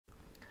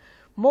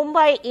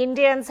Mumbai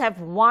Indians have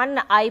won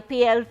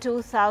IPL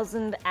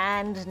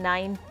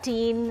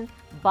 2019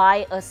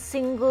 by a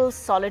single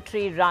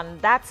solitary run.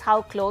 That's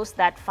how close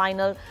that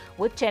final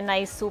with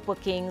Chennai Super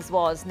Kings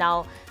was.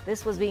 Now,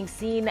 this was being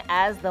seen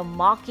as the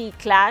marquee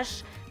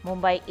clash.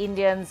 Mumbai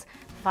Indians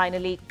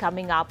finally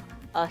coming up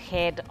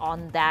ahead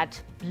on that,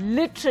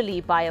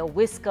 literally by a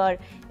whisker,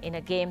 in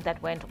a game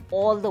that went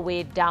all the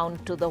way down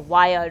to the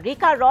wire.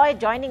 Rika Roy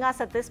joining us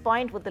at this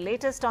point with the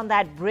latest on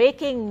that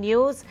breaking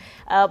news.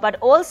 But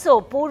also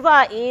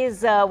Purva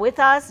is with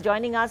us,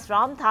 joining us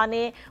from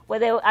Thane,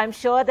 where I'm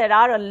sure there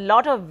are a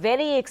lot of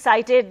very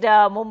excited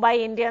Mumbai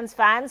Indians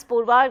fans.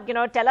 Purva,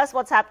 tell us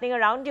what's happening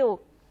around you.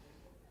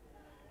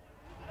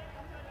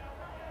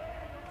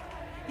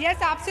 Yes,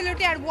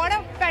 absolutely. And what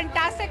a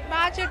fantastic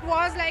match it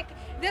was.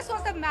 This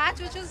was the match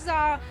which was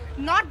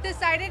not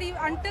decided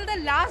until the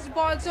last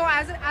ball. So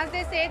as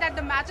they say that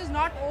the match is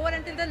not over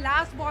until the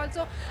last ball.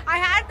 So I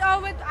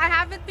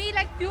have with me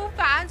few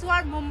fans who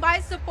are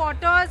Mumbai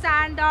supporters,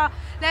 and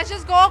let's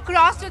just go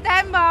across to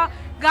them.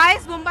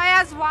 Guys, Mumbai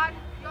has won.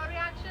 Your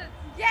reaction?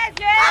 Yes,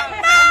 yes.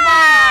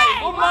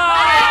 Mumbai!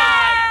 Mumbai!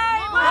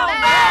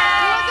 Mumbai!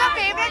 Who's your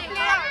favorite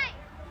player?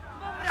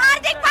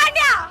 Hardik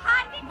Pandya.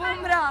 Hardik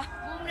Bumrah.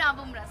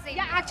 Bumrah.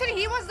 Yeah, actually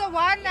he was the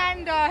one,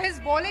 and his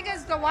bowling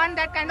is the one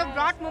that kind of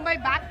brought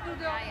Mumbai back to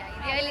the...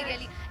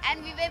 Really.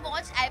 And we will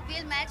watch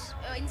IPL match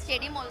in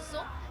stadium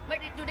also. But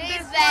today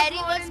is very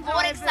much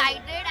more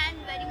excited and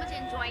very much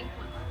enjoying.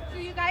 So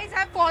you guys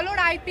have followed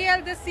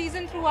IPL this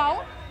season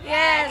throughout?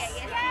 Yes.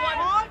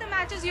 All the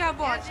matches you have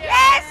watched?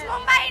 Yes,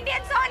 Mumbai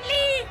Indians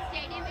only.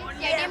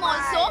 Stadium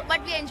also,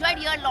 but we enjoyed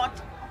here a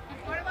lot.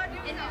 What about you?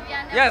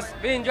 Yes,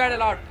 we enjoyed a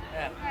lot.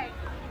 Yeah. Right.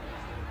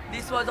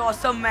 This was an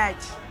awesome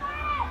match.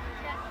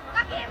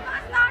 The game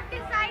was not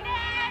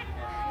decided.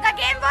 The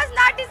game was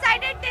not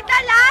decided till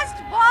the last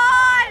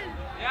ball.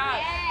 Yeah.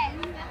 Yes.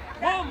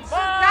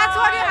 That's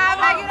what you have.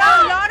 A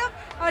lot of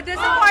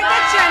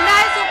disappointed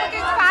Chennai Super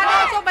Kings fans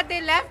also, but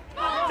they left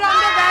from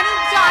the venue.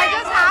 So I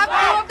just have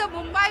two of the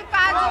Mumbai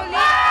fans only.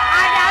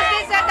 And as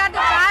they said that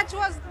the match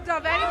was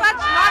very much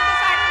not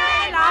decided until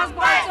the last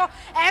ball. So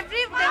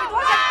it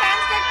was a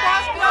tense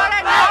atmosphere,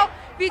 and now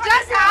we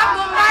just have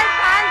Mumbai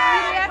fans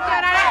left here,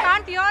 and I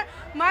can't hear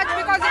much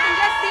because you can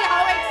just see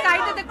how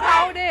excited the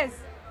crowd is.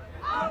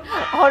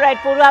 All right,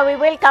 Purva, we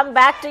will come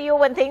back to you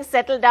when things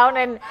settle down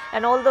and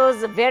all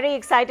those very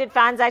excited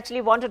fans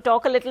actually want to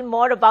talk a little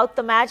more about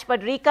the match.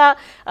 But Rika,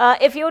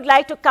 if you'd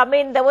like to come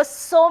in, there were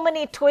so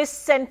many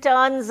twists and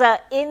turns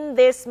in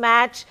this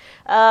match.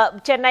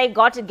 Chennai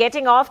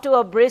getting off to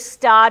a brisk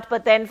start,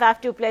 but then Faf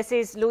du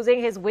Plessis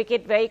losing his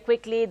wicket very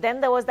quickly.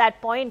 Then there was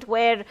that point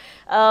where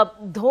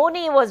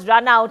Dhoni was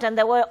run out, and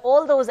there were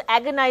all those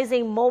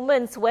agonizing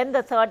moments when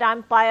the third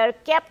umpire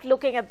kept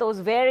looking at those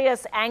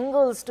various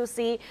angles to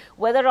see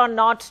whether or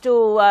not to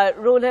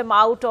rule him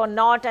out or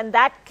not, and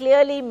that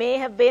clearly may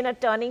have been a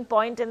turning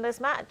point in this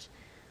match.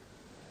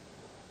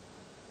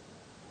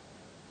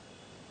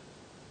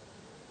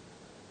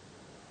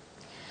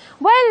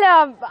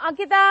 Well,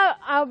 Ankita,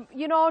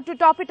 to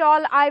top it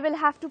all, I will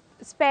have to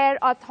spare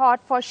a thought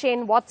for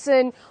Shane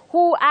Watson,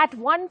 who at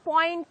one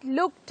point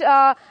looked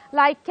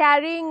like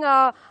carrying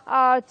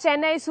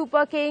Chennai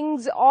Super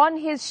Kings on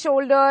his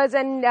shoulders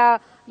and,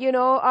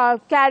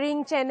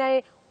 carrying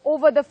Chennai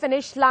over the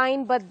finish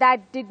line, but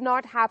that did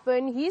not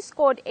happen. He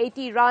scored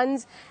 80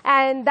 runs,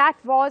 and that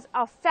was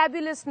a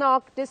fabulous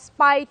knock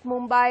despite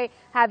Mumbai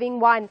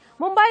having won.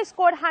 Mumbai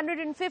scored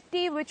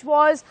 150, which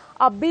was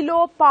a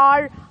below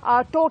par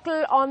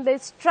total on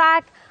this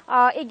track.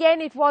 Again,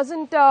 it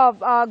wasn't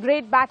a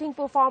great batting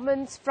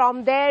performance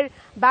from their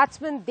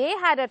batsmen. They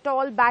had a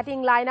tall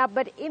batting lineup,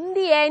 but in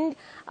the end,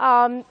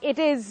 it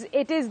is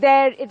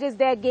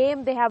their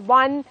game. They have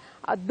won,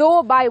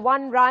 though by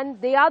 1 run.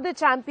 They are the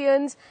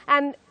champions,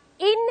 and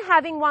in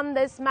having won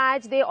this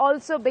match, they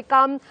also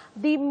become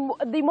the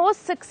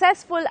most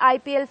successful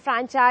IPL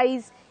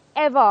franchise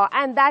ever,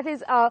 and that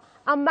is a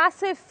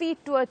massive feat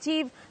to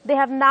achieve. They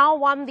have now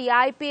won the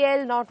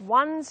IPL not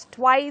once,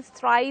 twice,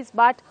 thrice,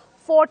 but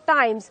 4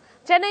 times.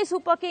 Chennai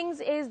Super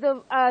Kings is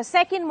the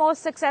second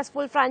most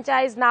successful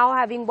franchise, now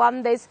having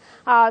won this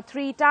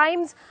 3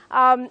 times.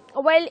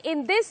 Well,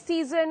 in this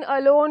season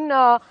alone,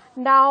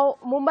 now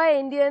Mumbai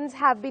Indians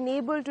have been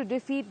able to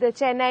defeat the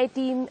Chennai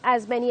team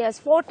as many as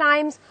 4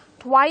 times,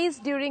 twice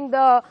during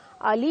the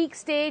league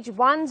stage,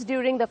 once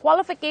during the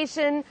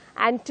qualification,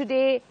 and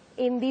today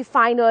in the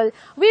final.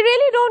 We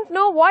really don't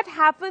know what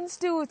happens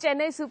to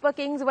Chennai Super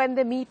Kings when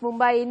they meet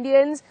Mumbai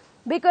Indians,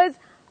 because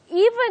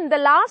even the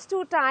last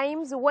 2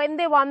 times when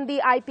they won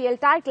the IPL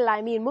title,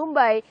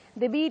 Mumbai,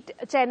 they beat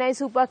Chennai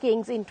Super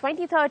Kings in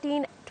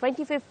 2013,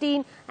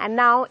 2015, and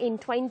now in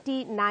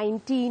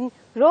 2019.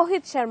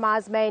 Rohit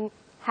Sharma's men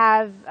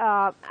have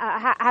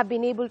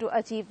been able to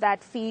achieve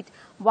that feat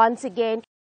once again.